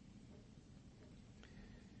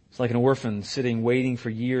 It's like an orphan sitting, waiting for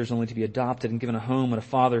years only to be adopted and given a home and a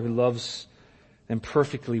father who loves them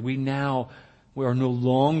perfectly. We are no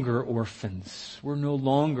longer orphans. We're no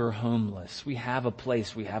longer homeless. We have a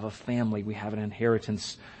place. We have a family. We have an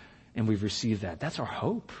inheritance, and we've received that. That's our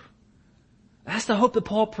hope. That's the hope that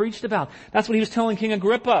Paul preached about. That's what he was telling King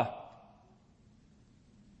Agrippa.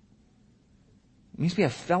 It means we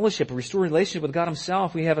have fellowship, a restored relationship with God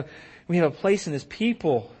Himself. We have a place in His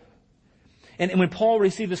people. And when Paul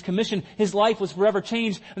received this commission, his life was forever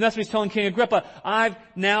changed. And that's what he's telling King Agrippa. I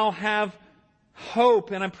now have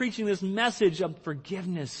hope, and I'm preaching this message of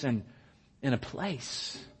forgiveness and in a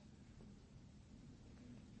place.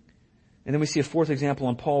 And then we see a fourth example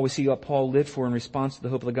on Paul. We see what Paul lived for in response to the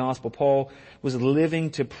hope of the gospel. Paul was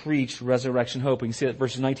living to preach resurrection hope. We can see that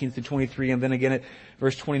verses 19 through 23, and then again at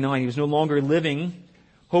verse 29. He was no longer living,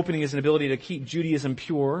 hoping in his ability to keep Judaism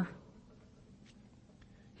pure.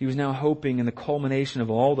 He was now hoping in the culmination of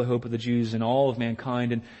all the hope of the Jews and all of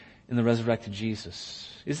mankind and in the resurrected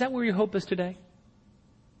Jesus. Is that where your hope is today?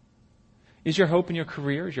 Is your hope in your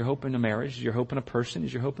career? Is your hope in a marriage? Is your hope in a person?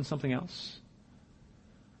 Is your hope in something else?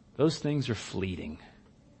 those things are fleeting.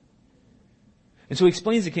 And so he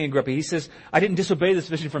explains to King Agrippa, he says, I didn't disobey this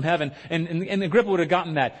vision from heaven. And Agrippa would have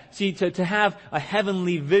gotten that. See, to have a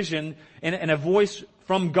heavenly vision and a voice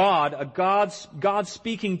from God, God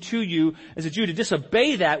speaking to you as a Jew, to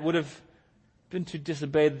disobey that would have been to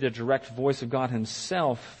disobey the direct voice of God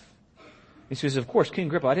himself. And so he says, of course, King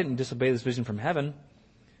Agrippa, I didn't disobey this vision from heaven.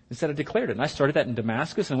 Instead, I declared it. And I started that in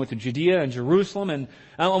Damascus, and I went to Judea and Jerusalem, and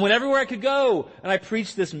I went everywhere I could go. And I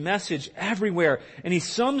preached this message everywhere. And he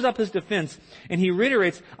sums up his defense, and he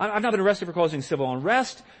reiterates, I've not been arrested for causing civil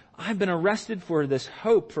unrest. I've been arrested for this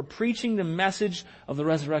hope, for preaching the message of the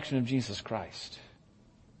resurrection of Jesus Christ.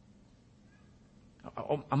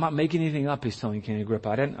 I'm not making anything up, he's telling King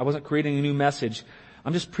Agrippa. I wasn't creating a new message.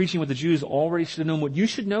 I'm just preaching what the Jews already should have known. What you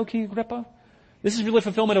should know, King Agrippa? This is really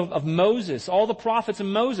fulfillment of Moses, all the prophets of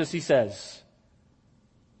Moses, he says.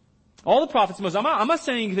 All the prophets of Moses. I'm not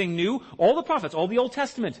saying anything new. All the prophets, all the Old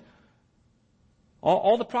Testament,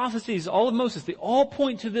 all the prophecies, all of Moses, they all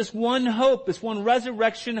point to this one hope, this one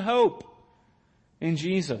resurrection hope in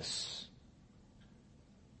Jesus.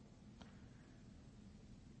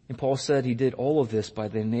 And Paul said he did all of this by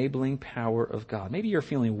the enabling power of God. Maybe you're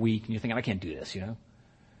feeling weak and you're thinking, I can't do this,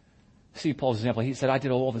 See Paul's example. He said, I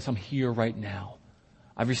did all of this. I'm here right now.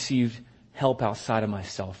 I've received help outside of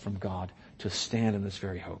myself from God to stand in this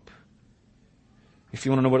very hope. If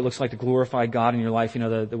you want to know what it looks like to glorify God in your life,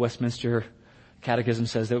 the Westminster Catechism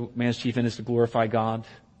says that man's chief end is to glorify God,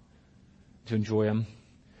 to enjoy Him.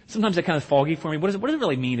 Sometimes that's kind of foggy for me. What does it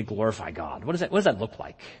really mean to glorify God? What does that look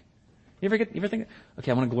like? You ever think,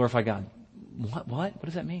 okay, I want to glorify God. What? What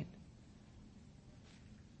does that mean?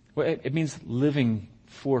 Well, it means living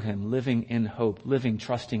for Him, living in hope, living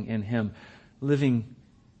trusting in Him, living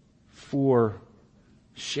for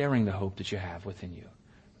sharing the hope that you have within you,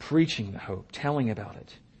 preaching the hope, telling about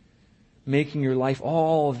it, making your life,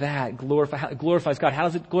 all that glorifies God. How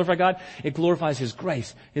does it glorify God? It glorifies His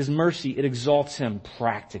grace, His mercy. It exalts Him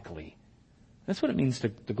practically. That's what it means to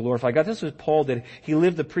glorify God. That's what Paul did. He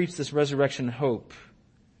lived to preach this resurrection hope.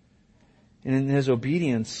 And in his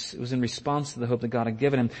obedience, it was in response to the hope that God had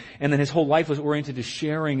given him. And then his whole life was oriented to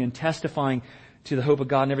sharing and testifying to the hope of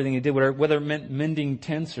God in everything he did, whether it meant mending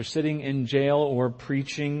tents or sitting in jail or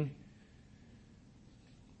preaching,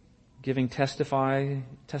 testifying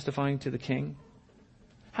to the King.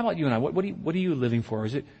 How about you and I? What are you living for?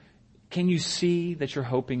 Can you see that you're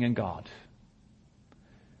hoping in God?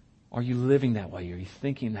 Are you living that way? Are you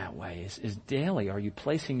thinking that way? Is daily, are you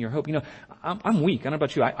placing your hope? I'm weak. I don't know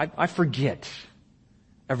about you. I forget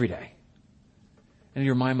every day. I need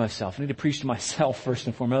to remind myself. I need to preach to myself first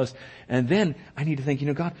and foremost. And then I need to think,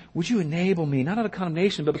 God, would you enable me, not out of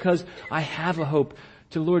condemnation, but because I have a hope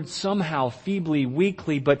to, Lord, somehow, feebly,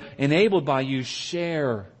 weakly, but enabled by you,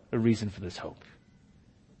 share a reason for this hope.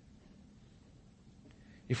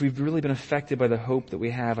 If we've really been affected by the hope that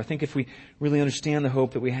we have, I think if we really understand the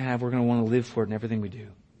hope that we have, we're going to want to live for it in everything we do.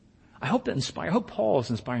 I hope Paul is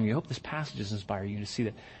inspiring you. I hope this passage is inspiring you to see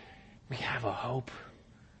that we have a hope.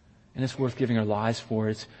 And it's worth giving our lives for.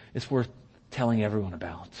 It's worth telling everyone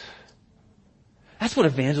about. That's what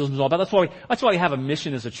evangelism is all about. That's why we have a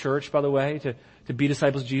mission as a church, by the way, to be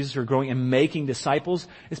disciples of Jesus who are growing and making disciples.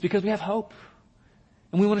 It's because we have hope.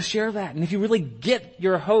 And we want to share that. And if you really get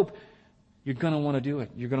your hope, you're going to want to do it.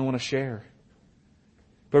 You're going to want to share.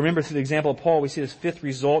 But remember, through the example of Paul, we see this fifth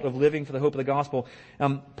result of living for the hope of the gospel.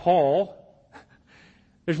 Paul,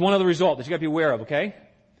 there's one other result that you got to be aware of, okay?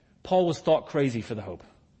 Paul was thought crazy for the hope.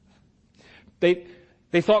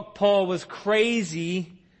 They thought Paul was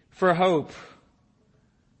crazy for hope.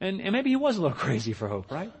 And maybe he was a little crazy for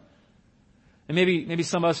hope, right? And maybe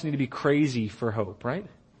some of us need to be crazy for hope, right?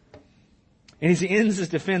 And as he ends his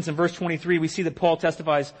defense in verse 23, we see that Paul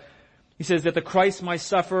testifies. He says that the Christ might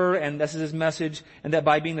suffer, and this is his message, and that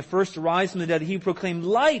by being the first to rise from the dead, he proclaimed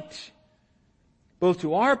light both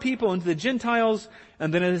to our people and to the Gentiles.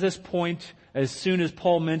 And then at this point, as soon as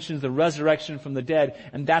Paul mentions the resurrection from the dead,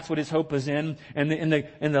 and that's what his hope is in, and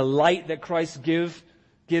in the light that Christ gives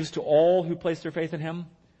to all who place their faith in him,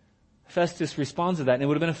 Festus responds to that, and it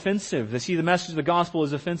would have been offensive. They see the message of the gospel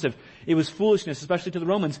is offensive. It was foolishness, especially to the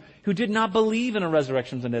Romans, who did not believe in a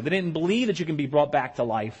resurrection from the dead. They didn't believe that you can be brought back to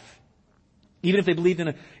life. Even if they believed in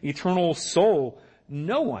an eternal soul,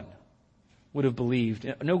 no one would have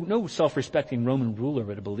believed. No self-respecting Roman ruler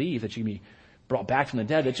would have believed that you can be brought back from the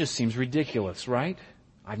dead. That just seems ridiculous, right?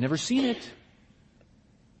 I've never seen it.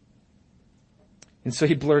 And so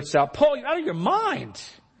he blurts out, Paul, you're out of your mind.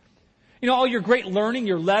 All your great learning,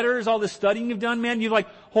 your letters, all the studying you've done, man, you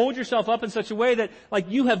hold yourself up in such a way that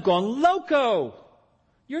you have gone loco.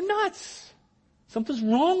 You're nuts. Something's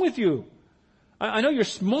wrong with you. I know you're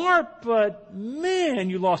smart, but man,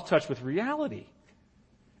 you lost touch with reality.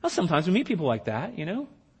 Well, sometimes we meet people like that,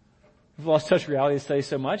 We've lost touch with reality, to say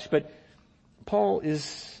so much, but Paul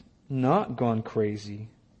is not gone crazy.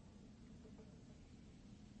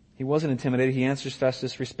 He wasn't intimidated. He answers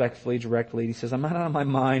Festus respectfully, directly. He says, I'm not out of my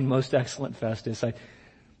mind, most excellent Festus.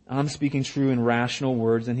 I'm speaking true and rational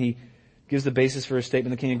words. And he gives the basis for his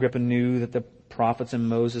statement. The king Agrippa knew that the prophets and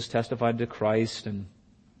Moses testified to Christ. And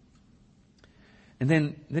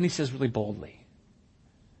then he says really boldly,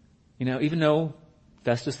 even though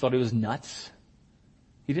Festus thought he was nuts,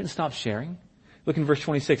 he didn't stop sharing. Look in verse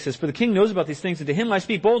 26, it says, for the king knows about these things, and to him I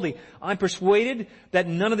speak boldly. I'm persuaded that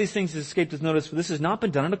none of these things has escaped his notice, for this has not been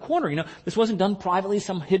done in a corner. This wasn't done privately,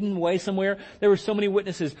 some hidden way somewhere. There were so many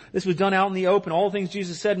witnesses. This was done out in the open. All the things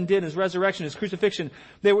Jesus said and did, his resurrection, his crucifixion,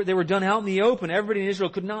 they were done out in the open. Everybody in Israel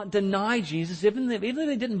could not deny Jesus, even if they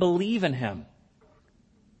didn't believe in him.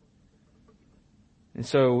 And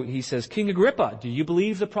so he says, King Agrippa, do you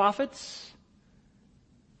believe the prophets?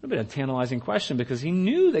 A bit of a tantalizing question, because he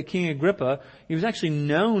knew that King Agrippa, he was actually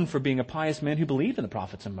known for being a pious man who believed in the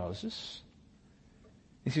prophets and Moses.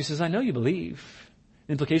 And so he says, I know you believe.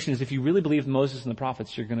 The implication is if you really believe in Moses and the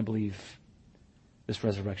prophets, you're going to believe this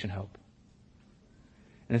resurrection hope.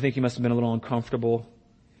 And I think he must have been a little uncomfortable.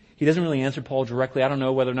 He doesn't really answer Paul directly. I don't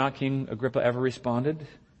know whether or not King Agrippa ever responded.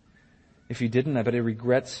 If he didn't, I bet he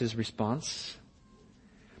regrets his response.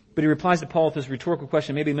 But he replies to Paul with this rhetorical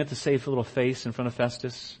question, maybe meant to save a little face in front of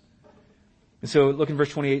Festus. And so look in verse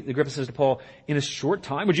 28, Agrippa says to Paul, in a short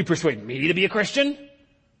time, would you persuade me to be a Christian?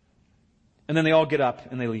 And then they all get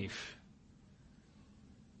up and they leave.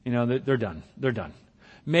 They're done. They're done.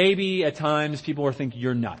 Maybe at times people will think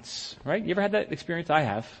you're nuts, right? You ever had that experience? I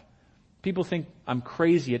have. People think I'm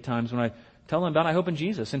crazy at times when I tell them about I hope in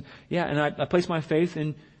Jesus. And I place my faith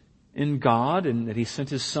in God and that he sent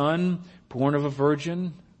his son, born of a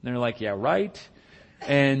virgin. And they're like, yeah, right.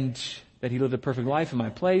 And that he lived a perfect life in my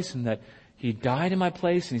place and that he died in my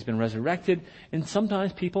place and he's been resurrected. And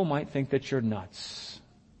sometimes people might think that you're nuts.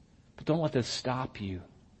 But don't let this stop you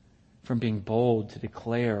from being bold to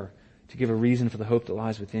declare, to give a reason for the hope that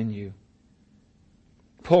lies within you.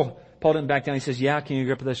 Paul didn't back down. He says, yeah, King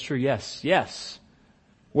Agrippa, that's true. Yes.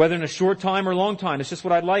 Whether in a short time or a long time, it's just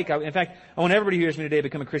what I'd like. In fact, I want everybody who hears me today to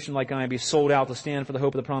become a Christian like I am, be sold out to stand for the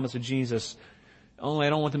hope of the promise of Jesus. Only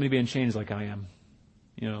I don't want them to be in chains like I am.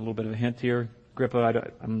 A little bit of a hint here.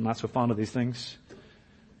 Agrippa, I'm not so fond of these things.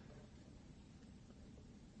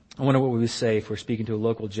 I wonder what we would say if we're speaking to a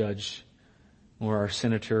local judge or our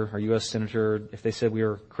senator, our U.S. senator, if they said we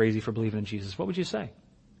were crazy for believing in Jesus. What would you say?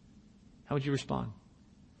 How would you respond?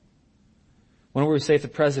 I wonder what we would say if the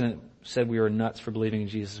president said we were nuts for believing in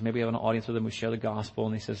Jesus. Maybe we have an audience with them, we share the gospel,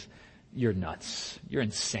 and he says, you're nuts. You're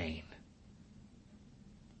insane.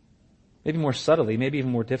 Maybe more subtly, maybe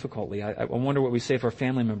even more difficultly. I wonder what we say if our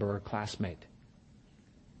family member or a classmate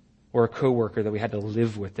or a coworker that we had to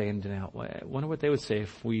live with day in and day out. I wonder what they would say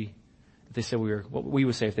if they said what we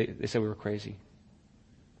would say if they said we were crazy.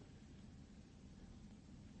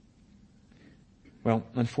 Well,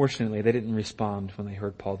 unfortunately, they didn't respond when they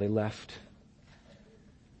heard Paul. They left.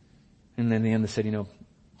 And then in the end they said,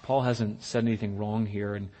 Paul hasn't said anything wrong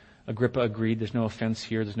here. And Agrippa agreed. There's no offense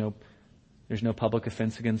here. There's no public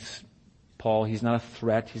offense against Paul. He's not a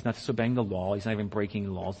threat. He's not disobeying the law. He's not even breaking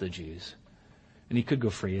the laws of the Jews. And he could go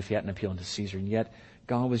free if he hadn't appealed to Caesar. And yet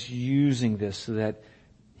God was using this so that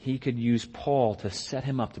he could use Paul to set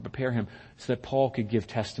him up, to prepare him, so that Paul could give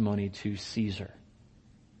testimony to Caesar.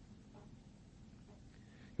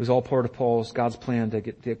 It was all part of God's plan to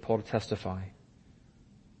get Paul to testify,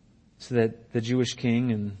 so that the Jewish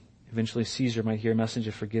king and eventually Caesar might hear a message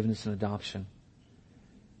of forgiveness and adoption.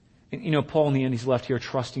 And, Paul in the end, he's left here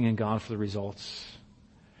trusting in God for the results.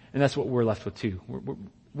 And that's what we're left with too.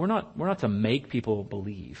 We're not to make people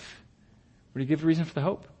believe. We're to give a reason for the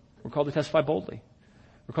hope. We're called to testify boldly.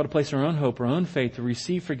 We're called to place our own hope, our own faith, to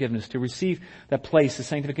receive forgiveness, to receive that place, the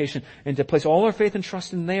sanctification, and to place all our faith and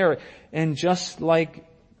trust in there. And just like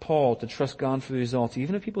Paul, to trust God for the results,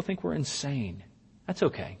 even if people think we're insane. That's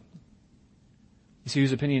okay. You see,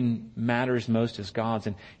 whose opinion matters most is God's,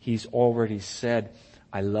 and he's already said,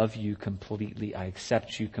 I love you completely. I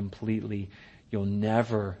accept you completely. You'll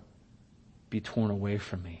never be torn away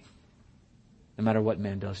from me, no matter what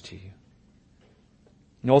man does to you.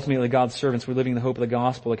 And ultimately, God's servants, we're living the hope of the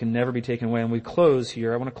gospel that can never be taken away. And we close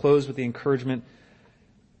here. I want to close with the encouragement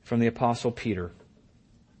from the Apostle Peter.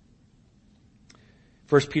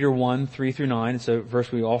 1 Peter 1, 3 through 9. It's a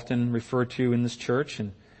verse we often refer to in this church.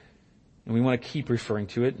 And And we want to keep referring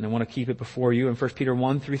to it, and I want to keep it before you. In 1 Peter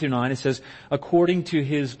 1, 3-9, it says, according to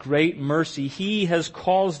His great mercy, He has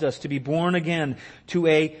caused us to be born again to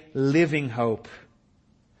a living hope,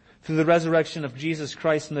 through the resurrection of Jesus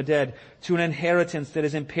Christ from the dead, to an inheritance that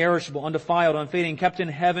is imperishable, undefiled, unfading, kept in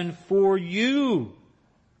heaven for you.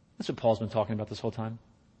 That's what Paul's been talking about this whole time.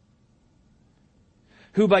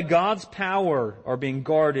 Who by God's power are being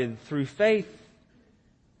guarded through faith,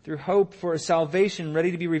 through hope for a salvation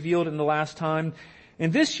ready to be revealed in the last time. In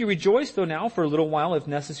this you rejoice, though now for a little while, if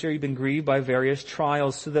necessary, you've been grieved by various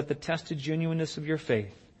trials, so that the tested genuineness of your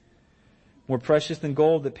faith, more precious than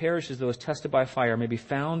gold that perishes though is tested by fire, may be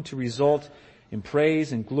found to result in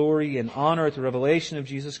praise and glory and honor at the revelation of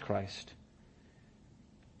Jesus Christ.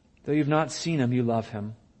 Though you've not seen Him, you love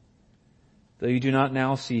Him. Though you do not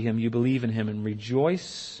now see Him, you believe in Him and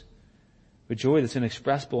rejoice with joy that's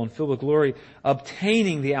inexpressible and filled with glory,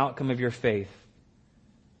 obtaining the outcome of your faith,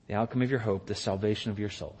 the outcome of your hope, the salvation of your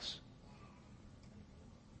souls.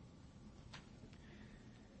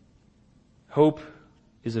 Hope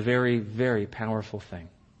is a very, very powerful thing.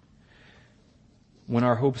 When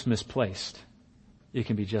our hope's misplaced, it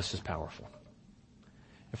can be just as powerful.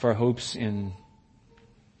 If our hope's in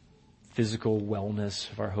physical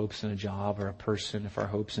wellness, if our hope's in a job or a person, if our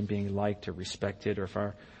hope's in being liked or respected, or if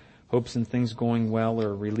our hopes in things going well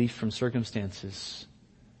or relief from circumstances,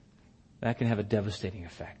 that can have a devastating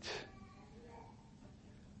effect.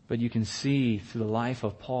 But you can see through the life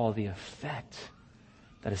of Paul the effect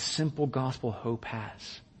that a simple gospel hope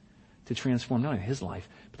has to transform not only his life,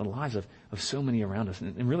 but the lives of so many around us,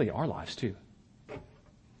 and really our lives too.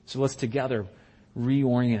 So let's together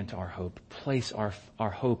reorient our hope, place our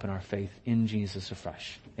hope and our faith in Jesus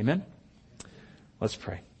afresh. Amen? Let's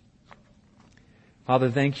pray.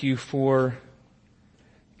 Father, thank you for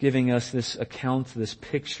giving us this account, this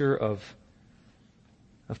picture of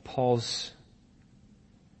Paul's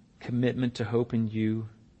commitment to hope in you.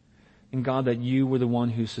 And God, that you were the one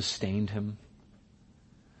who sustained him.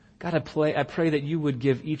 God, I pray that you would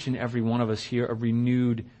give each and every one of us here a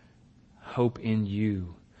renewed hope in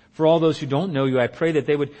you. For all those who don't know you, I pray that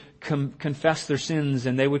they would confess their sins,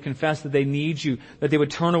 and they would confess that they need you, that they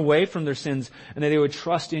would turn away from their sins, and that they would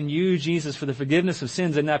trust in you, Jesus, for the forgiveness of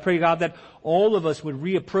sins. And I pray, God, that all of us would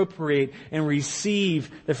reappropriate and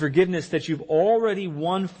receive the forgiveness that you've already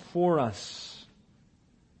won for us.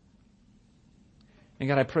 And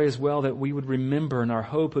God, I pray as well that we would remember, and our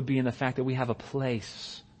hope would be in the fact that we have a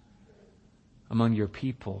place among your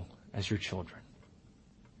people as your children.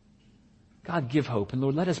 God, give hope. And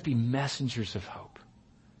Lord, let us be messengers of hope.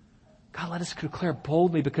 God, let us declare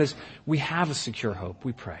boldly, because we have a secure hope,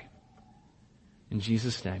 we pray. In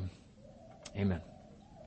Jesus' name, amen.